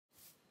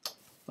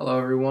Hello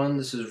everyone,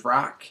 this is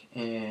Rock,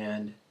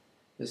 and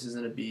this is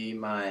going to be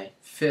my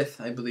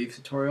fifth, I believe,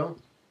 tutorial.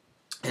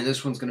 And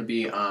this one's going to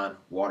be on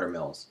water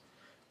mills.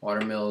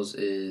 Water mills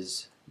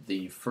is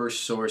the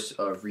first source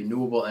of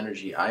renewable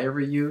energy I ever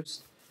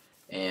used,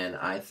 and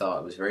I thought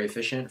it was very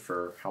efficient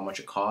for how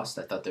much it cost.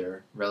 I thought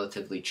they're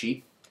relatively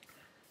cheap.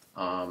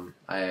 I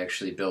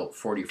actually built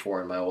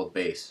 44 in my old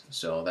base,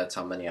 so that's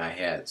how many I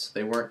had. So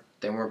they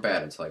weren't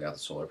bad until I got the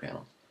solar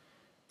panels.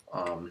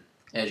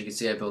 As you can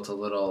see, I built a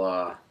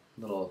little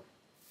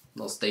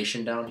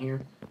station down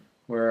here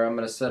where I'm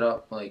gonna set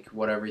up like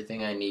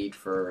everything I need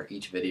for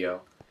each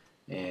video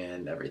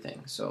and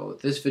everything. So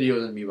this video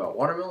is gonna be about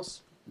water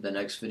mills. The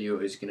next video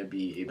is gonna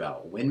be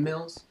about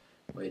windmills,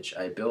 which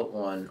I built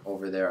one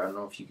over there. I don't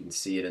know if you can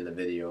see it in the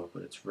video,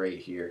 but it's right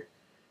here.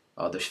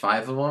 There's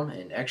 5 of them,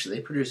 and actually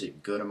they produce a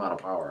good amount of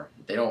power.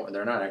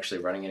 They're not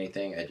actually running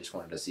anything. I just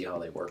wanted to see how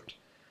they worked.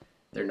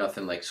 They're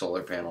nothing like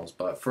solar panels,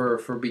 but for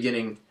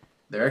beginning,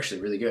 they're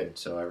actually really good.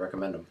 So I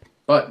recommend them.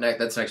 But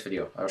that's next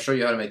video. I'll show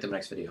you how to make them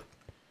next video.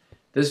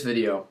 This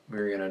video,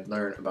 we're going to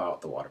learn about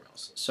the water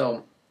mills.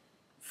 So,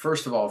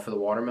 first of all, for the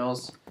water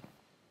mills,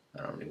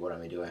 I don't need what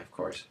I'm doing, of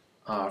course.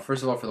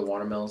 First of all, for the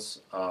water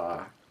mills,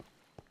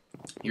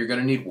 you're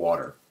going to need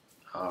water.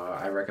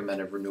 I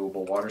recommend a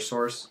renewable water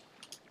source.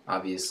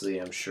 Obviously,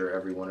 I'm sure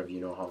every one of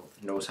you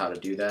knows how to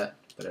do that.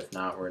 But if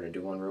not, we're going to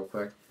do one real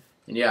quick.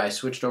 And yeah, I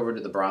switched over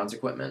to the bronze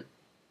equipment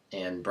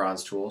and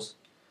bronze tools.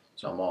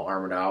 So I'm all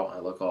armored out. I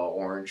look all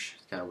orange.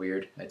 It's kind of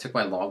weird. I took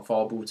my log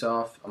fall boots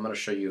off. I'm going to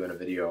show you in a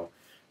video.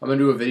 I'm going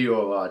to do a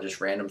video of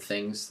just random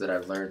things that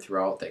I've learned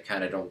throughout that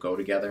kind of don't go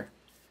together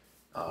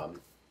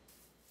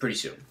pretty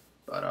soon.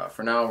 But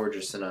for now, we're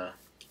just in a...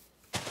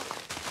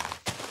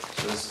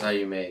 So this is how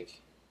you make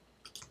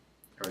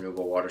a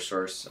renewable water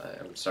source.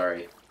 I'm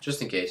sorry.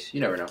 Just in case.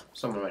 You never know.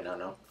 Someone might not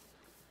know.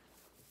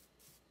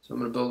 So I'm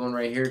going to build one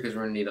right here because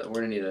we're going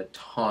to need a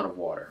ton of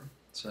water.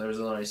 So there's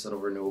a nice little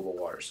renewable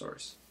water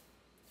source.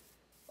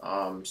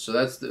 So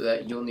that's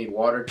that you'll need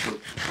water to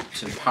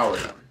power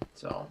them.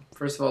 So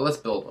first of all, let's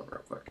build one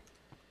real quick.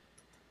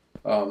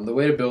 The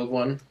way to build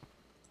one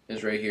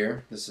is right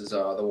here. This is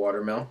the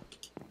water mill.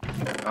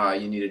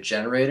 You need a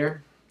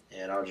generator,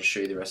 and I'll just show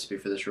you the recipe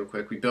for this real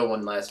quick. We built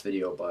one last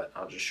video, but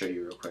I'll just show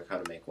you real quick how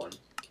to make one.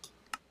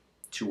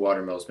 2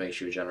 water mills makes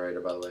you a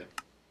generator, by the way.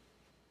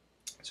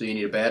 So you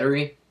need a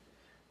battery,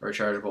 or a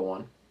chargeable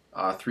one,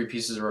 3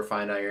 pieces of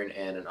refined iron,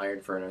 and an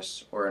iron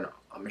furnace, or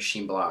a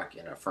machine block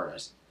in a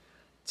furnace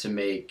to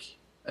make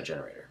a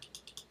generator.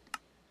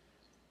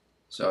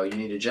 So you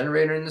need a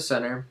generator in the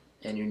center,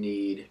 and you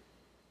need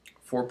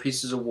 4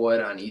 pieces of wood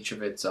on each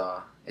of its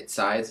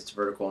sides, its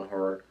vertical and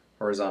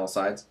horizontal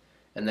sides,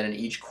 and then in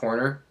each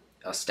corner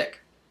a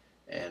stick.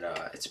 And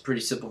it's a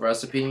pretty simple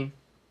recipe.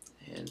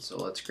 And so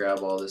let's grab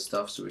all this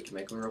stuff so we can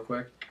make them real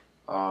quick.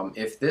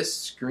 If this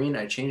screen,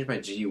 I changed my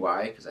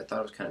GUI because I thought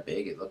it was kind of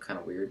big. It looked kind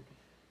of weird.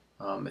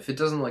 If it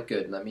doesn't look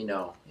good, let me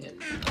know,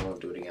 and I won't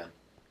do it again.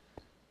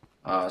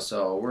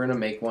 So we're going to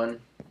make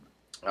one.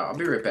 I'll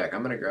be right back.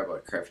 I'm going to grab a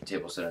crafting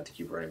table so I don't have to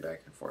keep running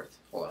back and forth.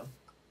 Hold on.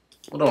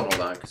 Well, don't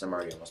hold on because I'm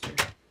already almost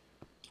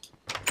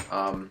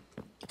done.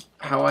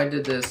 How I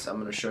did this, I'm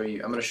going to show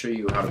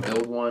you how to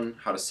build one,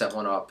 how to set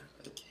one up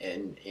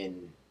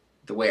in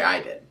the way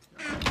I did.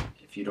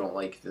 If you don't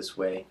like this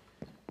way,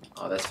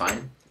 that's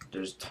fine.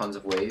 There's tons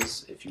of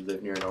ways. If you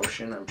live near an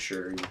ocean, I'm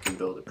sure you can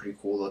build a pretty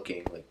cool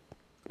looking, like,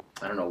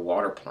 I don't know,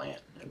 water plant.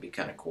 That'd be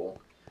kind of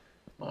cool.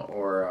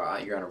 Or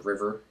you're on a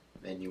river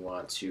and you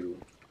want to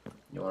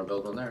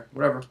build one there.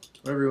 Whatever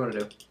you want to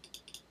do.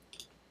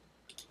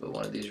 Build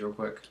one of these real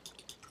quick.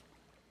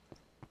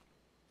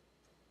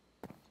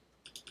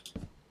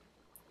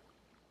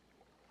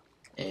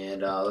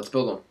 And let's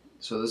build them.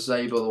 So this is how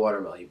you build a water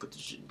mill. You put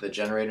the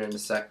generator in the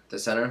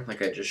center,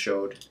 like I just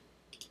showed.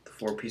 The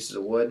 4 pieces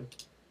of wood,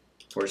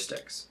 4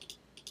 sticks.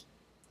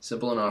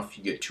 Simple enough.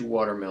 You get 2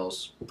 water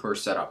mills per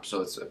setup, so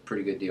it's a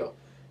pretty good deal.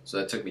 So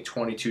that took me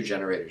 22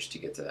 generators to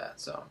get to that.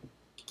 So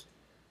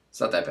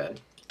it's not that bad.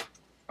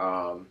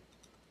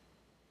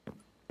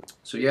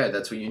 So yeah,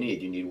 that's what you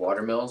need. You need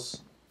water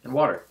mills and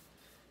water.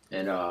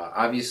 And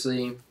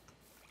obviously,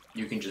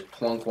 you can just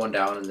plunk one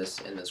down in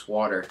this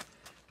water.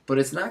 But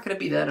it's not going to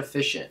be that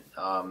efficient.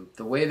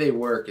 The way they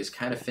work is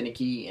kind of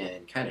finicky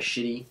and kind of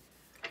shitty.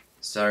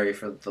 Sorry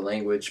for the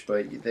language,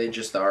 but they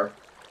just are.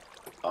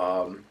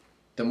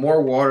 The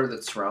more water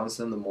that surrounds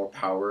them, the more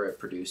power it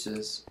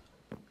produces.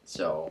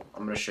 So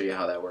I'm going to show you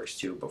how that works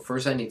too. But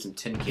first I need some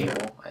tin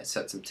cable. I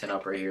set some tin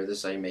up right here. This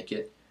is how you make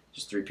it.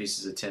 Just 3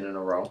 pieces of tin in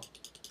a row.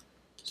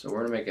 So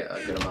we're going to make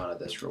a good amount of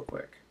this real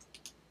quick.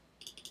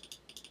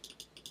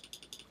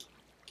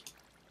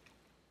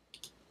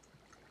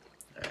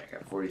 Alright, I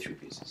got 43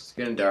 pieces. It's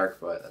getting dark,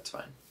 but that's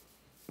fine.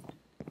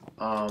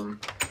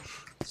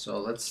 So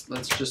let's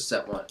just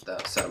set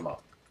them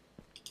up.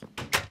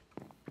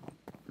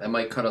 I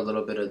might cut a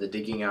little bit of the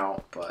digging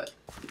out, but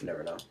you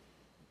never know.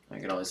 I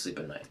can only sleep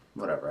at night.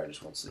 Whatever, I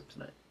just won't sleep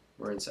tonight.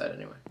 We're inside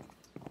anyway.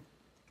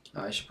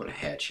 I should put a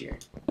hatch here.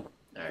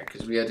 Alright,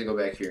 because we had to go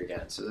back here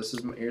again. So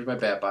here's my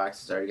bat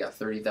box. It's already got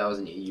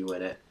 30,000 EU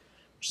in it.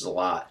 which is a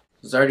lot.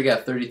 It's already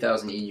got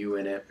 30,000 EU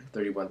in it,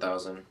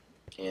 31,000,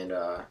 and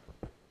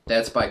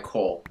that's by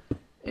coal.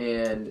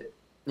 And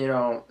you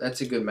know,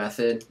 that's a good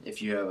method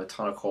if you have a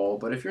ton of coal.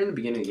 But if you're in the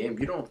beginning of the game,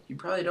 you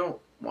probably don't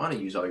want to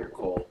use all your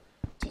coal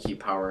to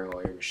keep powering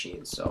all your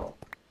machines. So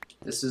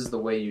this is the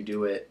way you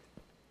do it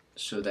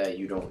so that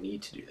you don't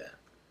need to do that.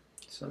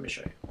 So let me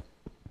show you.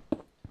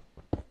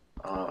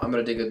 I'm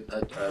gonna dig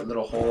a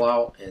little hole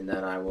out, and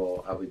then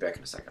I'll be back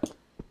in a second.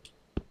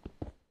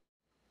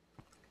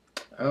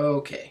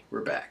 Okay,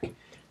 we're back.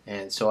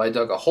 And so I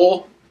dug a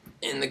hole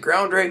in the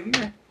ground right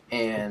here,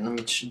 and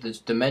the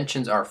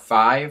dimensions are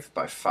 5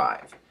 by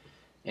 5,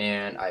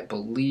 and I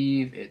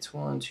believe it's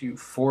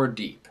 4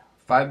 deep.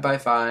 5 by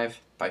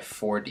 5 by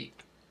 4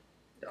 deep.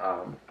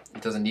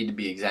 It doesn't need to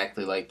be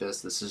exactly like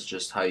this. This is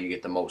just how you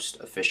get the most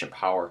efficient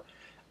power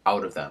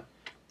out of them.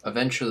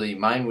 Eventually,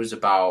 mine was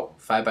about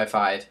 5 by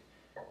 5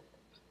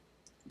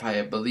 by,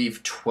 I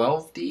believe,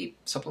 12 deep,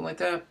 something like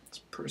that.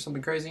 It's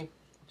something crazy.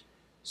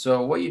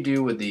 So what you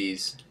do with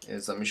these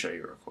is, let me show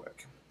you real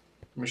quick.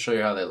 Let me show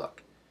you how they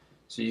look.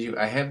 So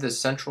I have this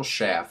central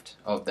shaft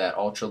of that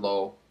ultra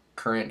low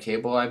current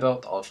cable I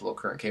built, the ultra low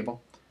current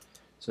cable.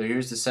 So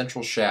here's the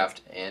central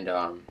shaft, and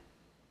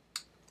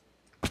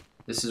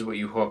this is what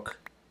you hook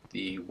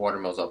the water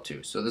mills up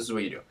to. So this is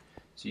what you do.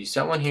 So you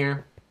set one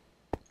here,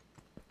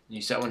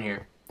 you set one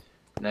here.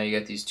 Now you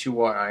got these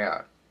two I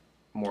got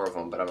more of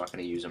them, but I'm not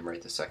going to use them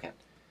right this second.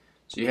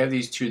 So you have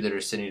these two that are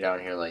sitting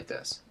down here like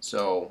this.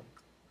 So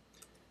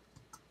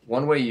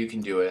one way you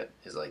can do it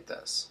is like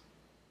this.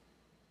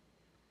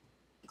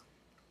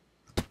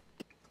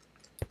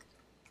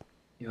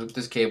 You hook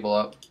this cable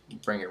up,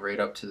 bring it right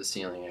up to the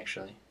ceiling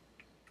actually,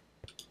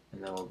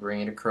 and then we'll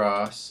bring it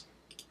across,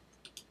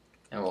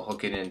 and we'll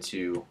hook it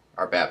into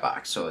our bat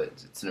box so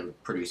it's going to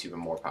produce even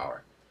more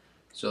power.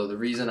 So the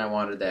reason I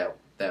wanted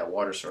that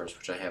water source,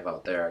 which I have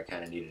out there, I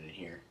kind of needed it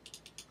here,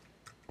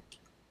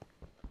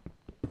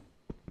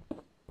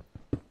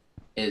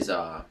 is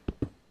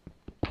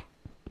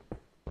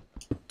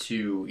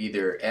to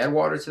either add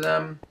water to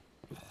them.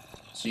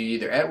 So you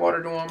either add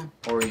water to them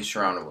or you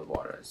surround them with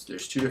water.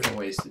 There's two different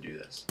ways to do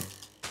this.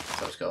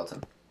 What's up,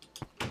 skeleton?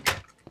 I'm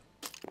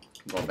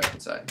going back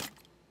inside.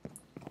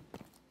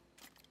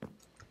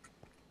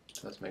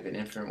 So let's make an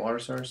infinite water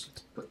source.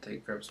 Let's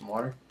grab some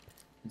water.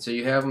 And so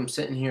you have them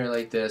sitting here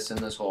like this in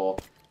this hole.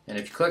 And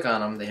if you click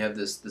on them, they have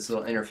this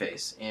little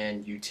interface.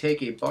 And you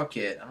take a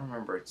bucket, I don't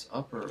remember, it's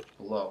up or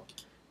below,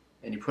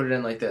 and you put it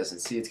in like this.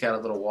 And see, it's got a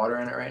little water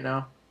in it right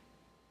now.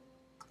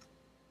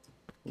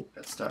 Ooh,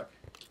 got stuck.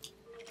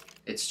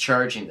 It's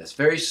charging this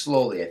very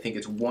slowly. I think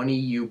it's 1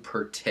 EU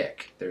per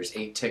tick. There's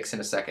 8 ticks in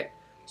a second.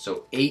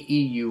 So 8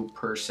 EU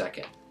per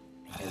second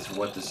is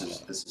what this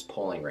is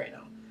pulling right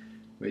now,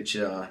 which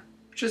is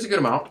a good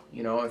amount.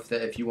 You know,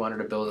 if you wanted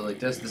to build it like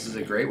this is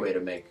a great way to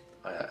make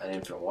an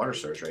infinite water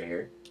source right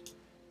here.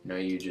 You know,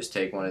 you just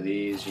take one of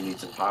these. You need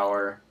some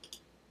power,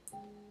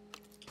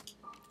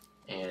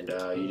 and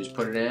you just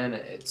put it in.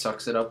 It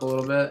sucks it up a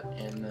little bit,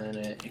 and then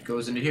it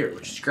goes into here,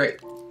 which is great.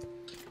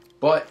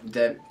 But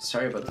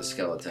sorry about the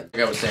skeleton.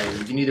 Like I was saying,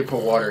 you can either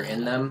put water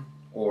in them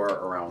or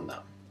around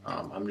them.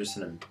 I'm just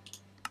gonna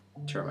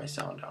turn my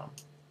sound down.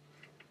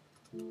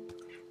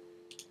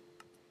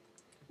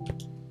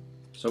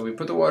 So we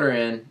put the water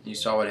in. You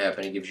saw what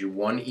happened. It gives you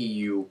 1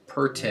 EU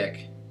per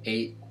tick,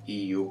 8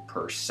 EU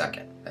per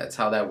second. That's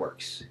how that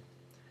works.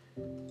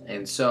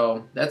 And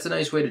so that's a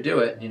nice way to do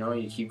it. You know,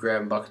 you keep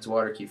grabbing buckets of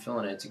water, keep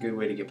filling it. It's a good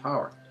way to get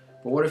power.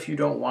 But what if you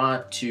don't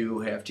want to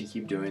have to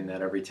keep doing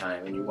that every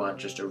time, and you want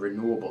just a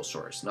renewable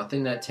source?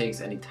 Nothing that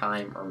takes any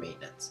time or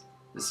maintenance.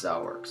 This is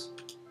how it works.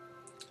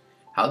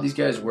 How these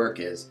guys work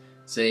is,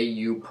 say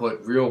you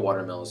put real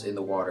water mills in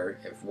the water.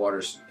 If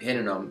water's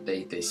hitting them,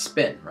 they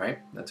spin, right?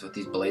 That's what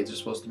these blades are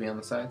supposed to be on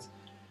the sides.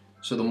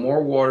 So the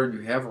more water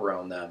you have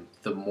around them,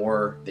 the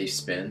more they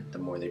spin, the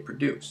more they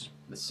produce.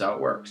 This is how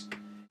it works.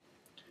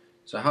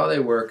 So how they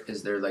work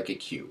is they're like a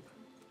cube.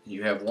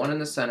 You have one in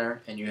the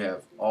center, and you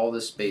have all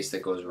the space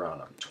that goes around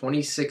them.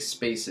 26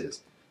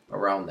 spaces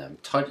around them,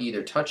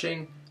 either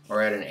touching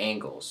or at an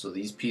angle. So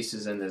these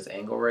pieces in this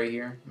angle right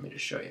here, let me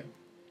just show you.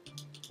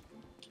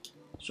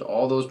 So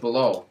all those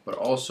below, but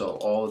also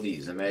all of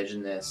these.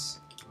 Imagine this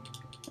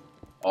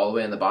all the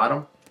way on the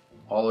bottom,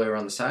 all the way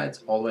around the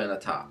sides, all the way on the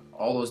top.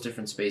 All those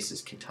different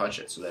spaces can touch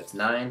it. So that's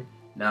 9,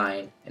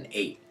 9, and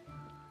 8.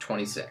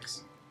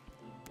 26.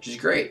 Which is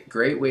great.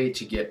 Great way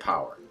to get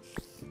power.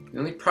 The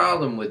only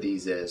problem with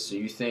these is, so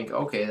you think,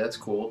 okay, that's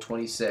cool,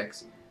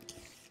 26,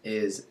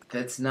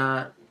 that's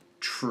not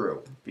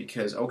true.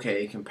 Because,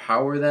 okay, you can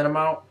power that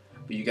amount,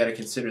 but you got to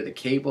consider the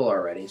cable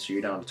already, so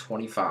you're down to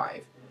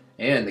 25.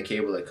 And the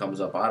cable that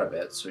comes up out of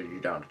it, so you're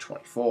down to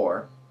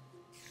 24.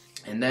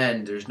 And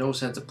then there's no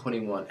sense of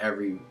putting one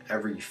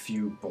every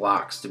few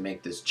blocks to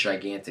make this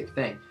gigantic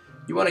thing.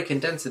 You want to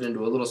condense it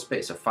into a little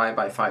space, a 5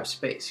 by 5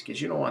 space,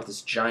 because you don't want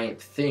this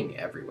giant thing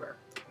everywhere.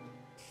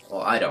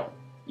 Well, I don't.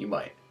 You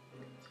might.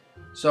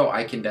 So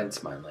I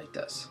condense mine like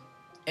this.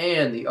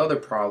 And the other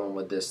problem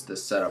with this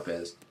setup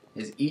is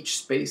is each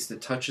space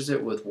that touches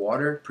it with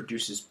water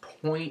produces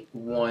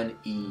 0.1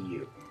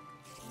 EU.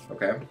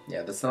 Okay?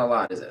 Yeah, that's not a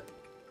lot, is it?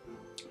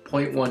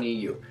 0.1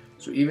 EU.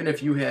 So even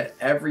if you had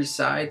every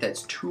side,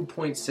 that's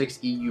 2.6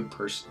 EU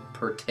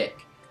per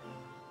tick.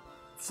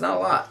 It's not a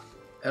lot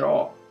at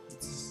all.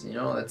 It's,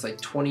 that's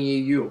like 20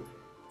 EU.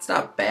 It's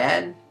not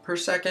bad per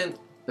second,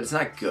 but it's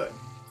not good.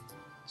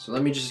 So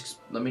let me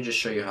just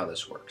show you how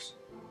this works.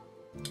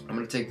 I'm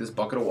gonna take this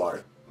bucket of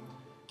water.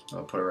 I'm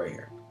gonna put it right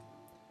here.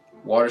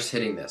 Water's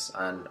hitting this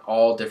on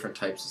all different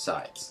types of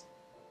sides.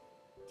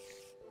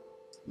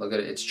 Look at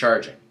it, it's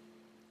charging.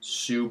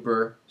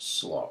 Super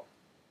slow.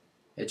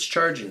 It's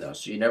charging though,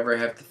 so you never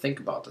have to think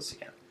about this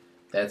again.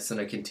 That's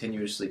gonna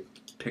continuously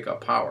pick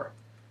up power.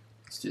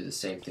 Let's do the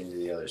same thing to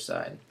the other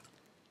side.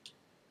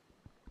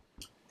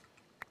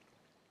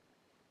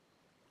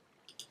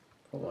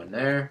 Put one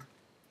there.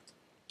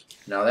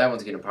 Now that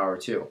one's getting power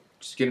too.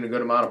 Just getting a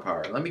good amount of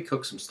power. Let me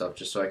cook some stuff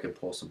just so I can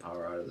pull some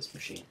power out of this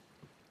machine.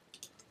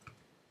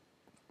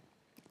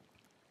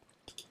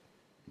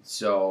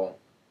 So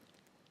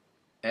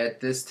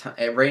at this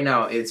time, right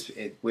now,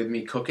 with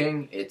me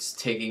cooking, it's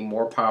taking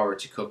more power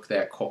to cook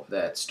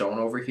that stone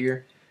over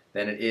here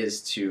than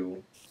it's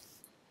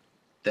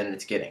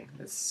getting.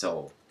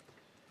 So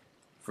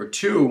for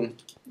 2,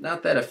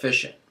 not that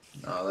efficient.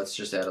 Let's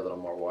just add a little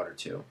more water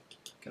too.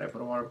 Can I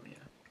put a water? Yeah.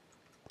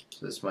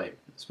 So this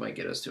might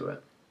get us to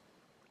it.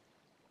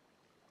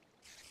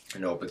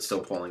 Nope, it's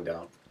still pulling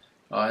down.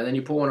 And then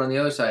you put one on the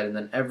other side, and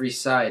then every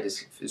side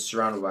is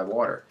surrounded by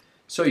water.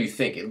 So you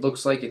think it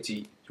looks like it's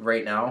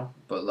right now,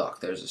 but look,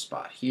 there's a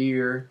spot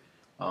here.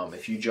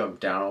 If you jump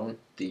down,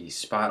 the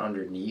spot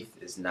underneath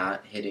is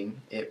not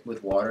hitting it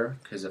with water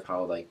because of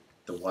how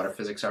the water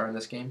physics are in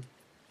this game.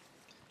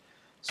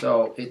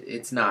 So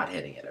it's not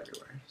hitting it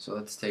everywhere. So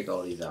let's take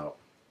all these out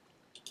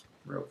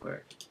real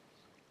quick.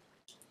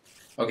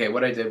 Okay,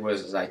 what I did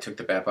was I took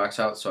the bat box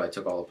out, so I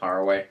took all the power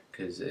away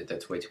because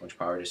that's way too much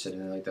power just sitting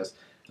there like this.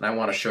 And I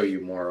want to show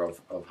you more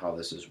of how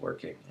this is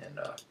working. And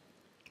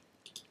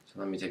so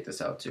let me take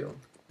this out too.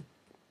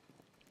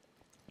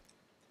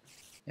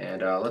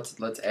 And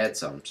let's add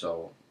some.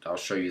 So I'll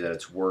show you that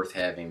it's worth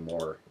having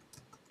more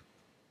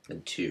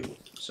than 2.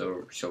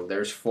 So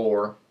there's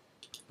 4.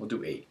 We'll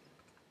do 8.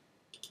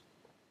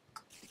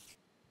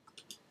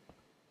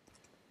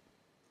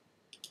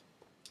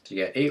 So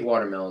you got 8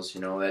 water mills.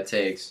 That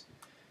takes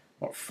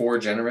 4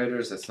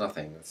 generators. That's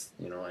nothing. That's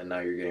and now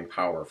you're getting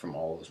power from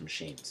all those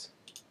machines.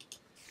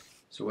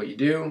 So what you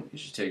do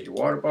is you take your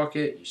water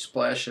bucket, you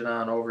splash it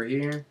on over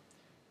here.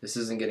 This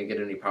isn't going to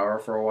get any power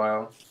for a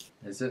while,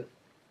 is it?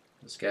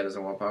 This guy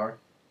doesn't want power.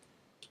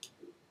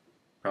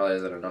 Probably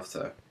isn't enough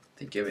to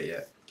give it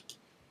yet.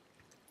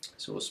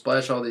 So we'll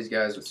splash all these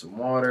guys with some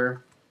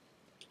water.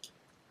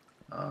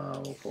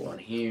 We'll put one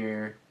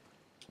here,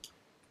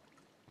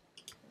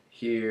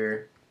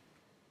 here,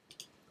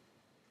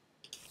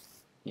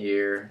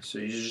 here. So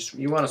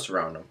you want to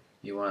surround them.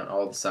 You want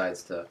all the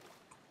sides to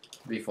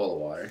be full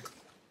of water.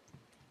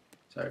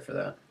 Sorry for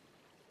that.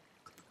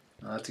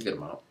 That's a good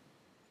amount.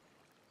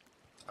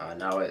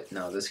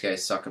 Now this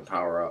guy's sucking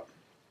power up.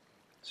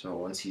 So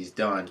once he's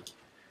done,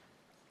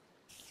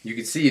 you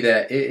can see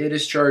that it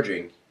is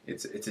charging.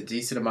 It's a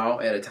decent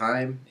amount at a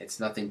time. It's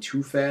nothing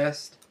too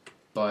fast,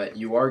 but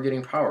you are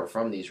getting power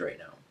from these right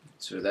now.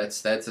 So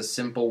that's a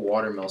simple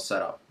watermill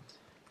setup.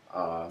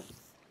 I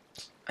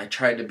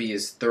tried to be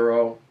as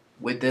thorough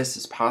with this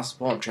as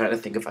possible. I'm trying to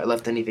think if I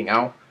left anything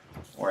out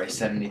or I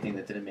said anything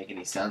that didn't make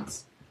any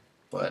sense.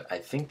 But I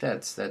think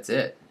that's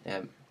it.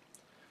 And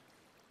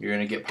you're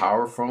going to get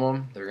power from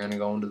them. They're going to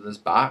go into this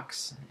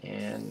box,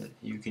 and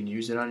you can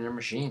use it on your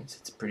machines.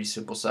 It's a pretty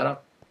simple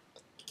setup.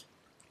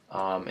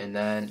 And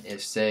then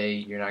if, say,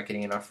 you're not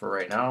getting enough for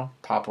right now,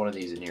 pop one of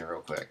these in here real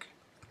quick.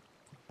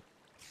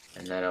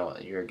 And then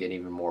you're getting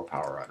even more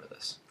power out of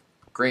this.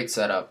 Great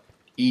setup.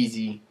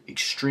 Easy.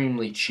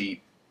 Extremely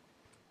cheap.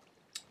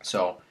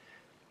 So,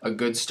 a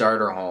good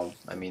starter home.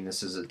 I mean,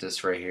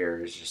 this right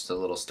here is just a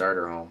little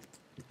starter home.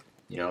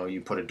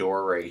 You put a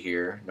door right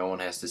here. No one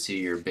has to see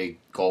your big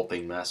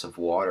gulping mess of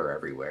water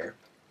everywhere.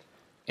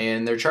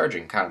 And they're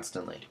charging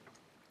constantly.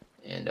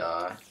 And,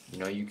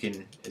 you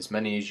can, as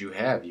many as you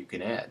have, you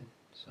can add.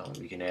 So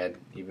you can add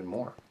even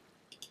more.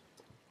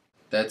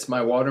 That's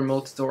my water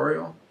mill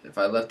tutorial. If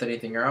I left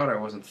anything out, I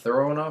wasn't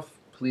thorough enough,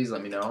 please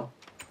let me know.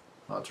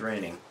 Oh, it's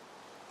raining.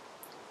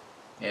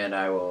 And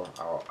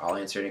I'll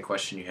answer any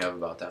question you have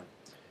about them.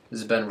 This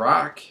has been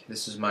Rock.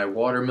 This is my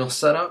water mill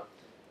setup.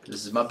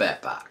 This is my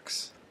bat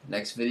box.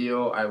 Next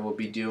video, I will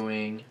be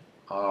doing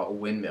a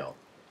windmill,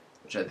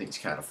 which I think is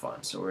kind of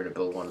fun. So we're going to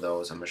build one of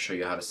those. I'm going to show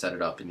you how to set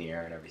it up in the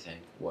air and everything,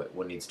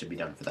 what needs to be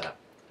done for that.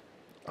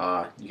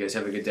 You guys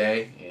have a good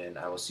day, and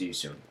I will see you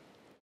soon.